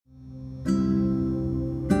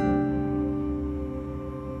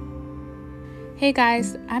Hey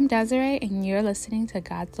guys, I'm Desiree and you're listening to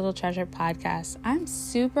God's Little Treasure podcast. I'm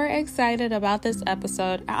super excited about this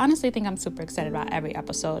episode. I honestly think I'm super excited about every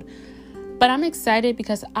episode, but I'm excited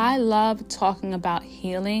because I love talking about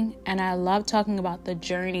healing and I love talking about the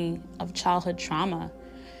journey of childhood trauma.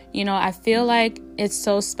 You know, I feel like it's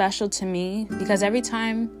so special to me because every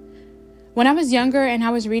time when I was younger and I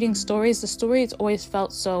was reading stories, the stories always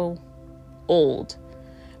felt so old,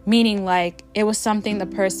 meaning like it was something the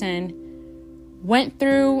person went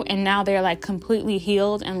through and now they're like completely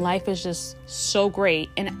healed and life is just so great.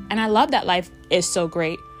 And I love that life is so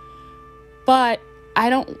great. But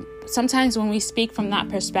sometimes when we speak from that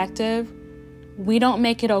perspective, we don't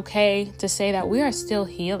make it okay to say that we are still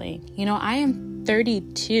healing. You know, I am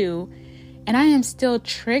 32 and I am still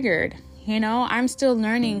triggered. You know, I'm still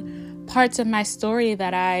learning parts of my story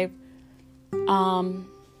that I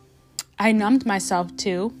numbed myself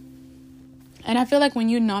to. And I feel like when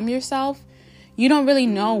you numb yourself, you don't really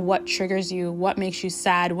know what triggers you, what makes you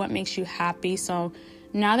sad, what makes you happy. So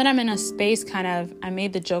now that I'm in a space I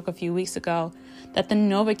made the joke a few weeks ago that the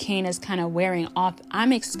Novocaine is kind of wearing off.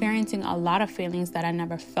 I'm experiencing a lot of feelings that I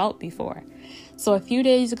never felt before. So a few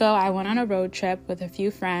days ago, I went on a road trip with a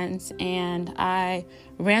few friends and I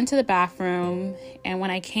ran to the bathroom. And when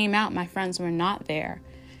I came out, my friends were not there.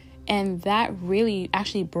 And that really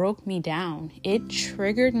actually broke me down. It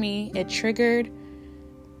triggered me. It triggered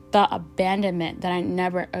the abandonment that I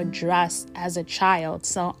never addressed as a child.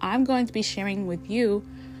 So I'm going to be sharing with you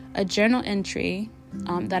a journal entry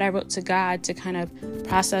that I wrote to God to kind of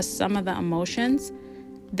process some of the emotions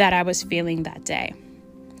that I was feeling that day.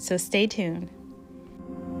 So stay tuned.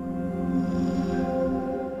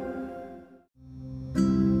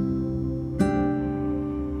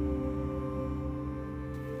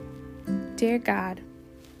 Dear God,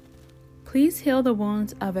 please heal the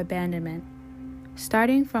wounds of abandonment,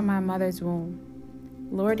 starting from my mother's womb.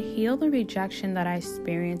 Lord, heal the rejection that I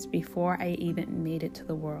experienced before I even made it to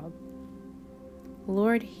the world.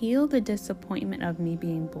 Lord, heal the disappointment of me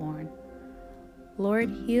being born. Lord,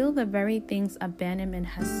 heal the very things abandonment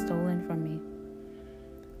has stolen from me.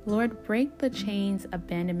 Lord, break the chains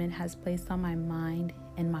abandonment has placed on my mind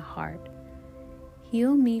and my heart.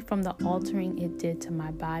 Heal me from the altering it did to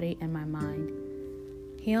my body and my mind.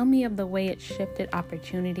 Heal me of the way it shifted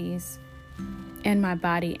opportunities in my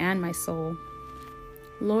body and my soul.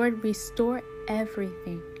 Lord, restore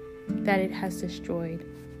everything that it has destroyed.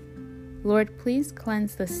 Lord, please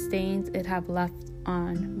cleanse the stains it have left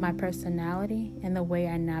on my personality and the way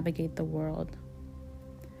I navigate the world.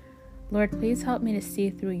 Lord, please help me to see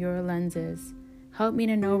through your lenses. Help me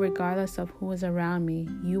to know, regardless of who is around me,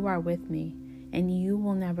 you are with me and you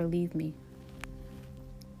will never leave me.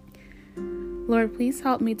 Lord, please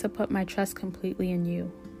help me to put my trust completely in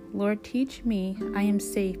you. Lord, teach me I am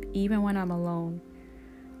safe even when I'm alone.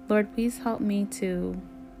 Lord, please help me to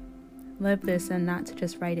live this and not to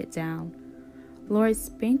just write it down. Lord,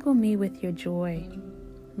 sprinkle me with your joy.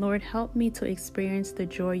 Lord, help me to experience the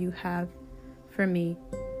joy you have for me.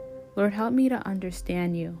 Lord, help me to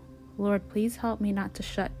understand you. Lord, please help me not to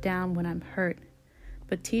shut down when I'm hurt,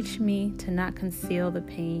 but teach me to not conceal the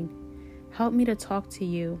pain. Help me to talk to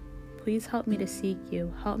you. Please help me to seek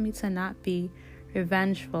you. Help me to not be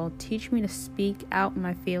revengeful. Teach me to speak out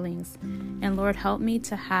my feelings. And Lord, help me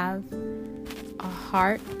to have a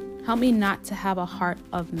heart. Help me not to have a heart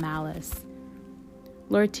of malice.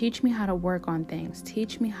 Lord, teach me how to work on things.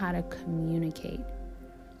 Teach me how to communicate.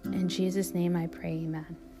 In Jesus' name I pray,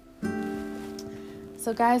 amen.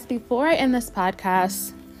 So guys, before I end this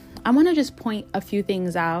podcast, I want to just point a few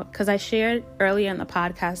things out because I shared earlier in the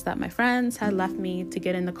podcast that my friends had left me to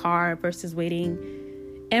get in the car versus waiting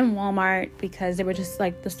in Walmart because they were just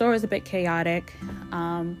like, the store was a bit chaotic.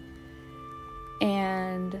 And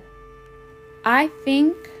I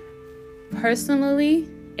think personally,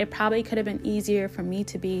 it probably could have been easier for me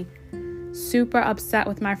to be super upset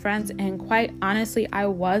with my friends. And quite honestly, I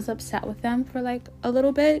was upset with them for like a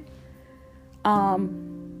little bit.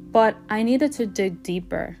 But I needed to dig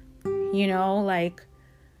deeper, you know, like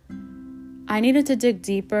I needed to dig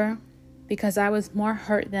deeper because I was more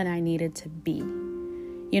hurt than I needed to be.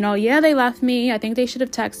 You know, yeah, they left me. I think they should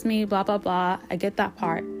have texted me, blah, blah, blah. I get that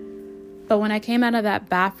part. But when I came out of that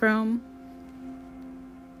bathroom,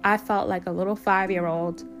 I felt like a little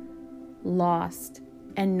 5-year-old lost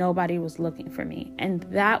and nobody was looking for me. And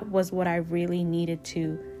that was what I really needed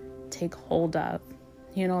to take hold of.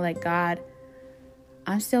 You know, like, God,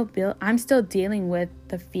 I'm still dealing with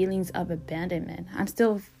the feelings of abandonment. I'm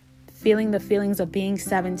still feeling the feelings of being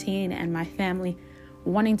 17 and my family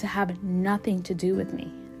wanting to have nothing to do with me.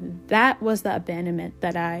 That was the abandonment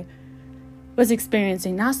that I was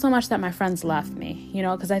experiencing. Not so much that my friends left me,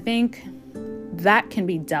 because I think that can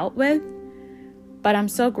be dealt with. But I'm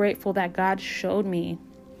so grateful that God showed me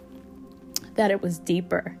that it was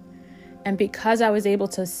deeper. And because I was able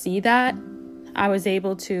to see that, I was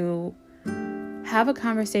able to have a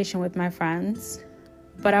conversation with my friends,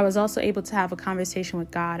 but I was also able to have a conversation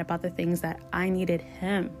with God about the things that I needed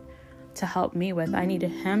Him to help me with. I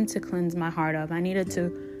needed Him to cleanse my heart of. I needed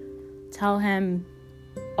to tell Him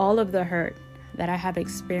all of the hurt that I have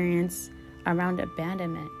experienced around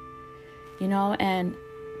abandonment, and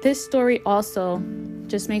this story also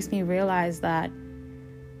just makes me realize that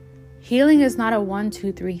healing is not a 1,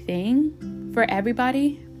 2, 3 thing for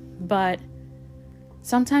everybody, but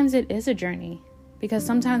sometimes it is a journey, because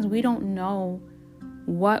sometimes we don't know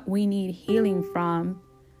what we need healing from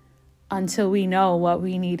until we know what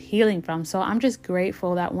we need healing from. So I'm just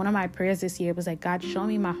grateful that one of my prayers this year was like, God, show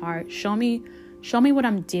me my heart. Show me what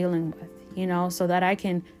I'm dealing with, so that I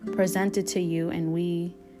can present it to you and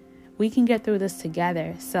we can get through this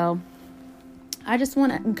together. So I just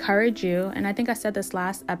want to encourage you, and I think I said this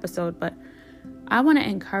last episode, but I want to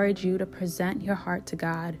encourage you to present your heart to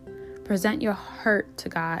God, present your hurt to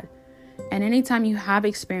God. And anytime you have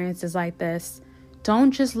experiences like this,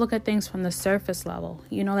 don't just look at things from the surface level.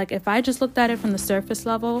 Like if I just looked at it from the surface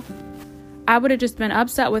level, I would have just been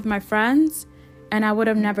upset with my friends and I would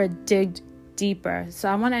have never digged deeper. So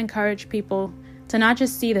I want to encourage people to not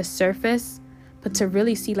just see the surface, but to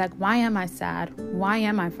really see, like, why am I sad? Why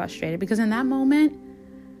am I frustrated? Because in that moment,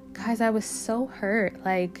 guys, I was so hurt.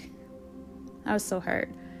 Like, I was so hurt.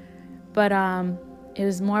 But it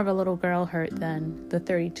was more of a little girl hurt than the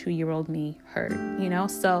 32-year-old me hurt,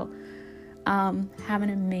 So have an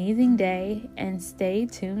amazing day and stay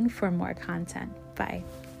tuned for more content. Bye.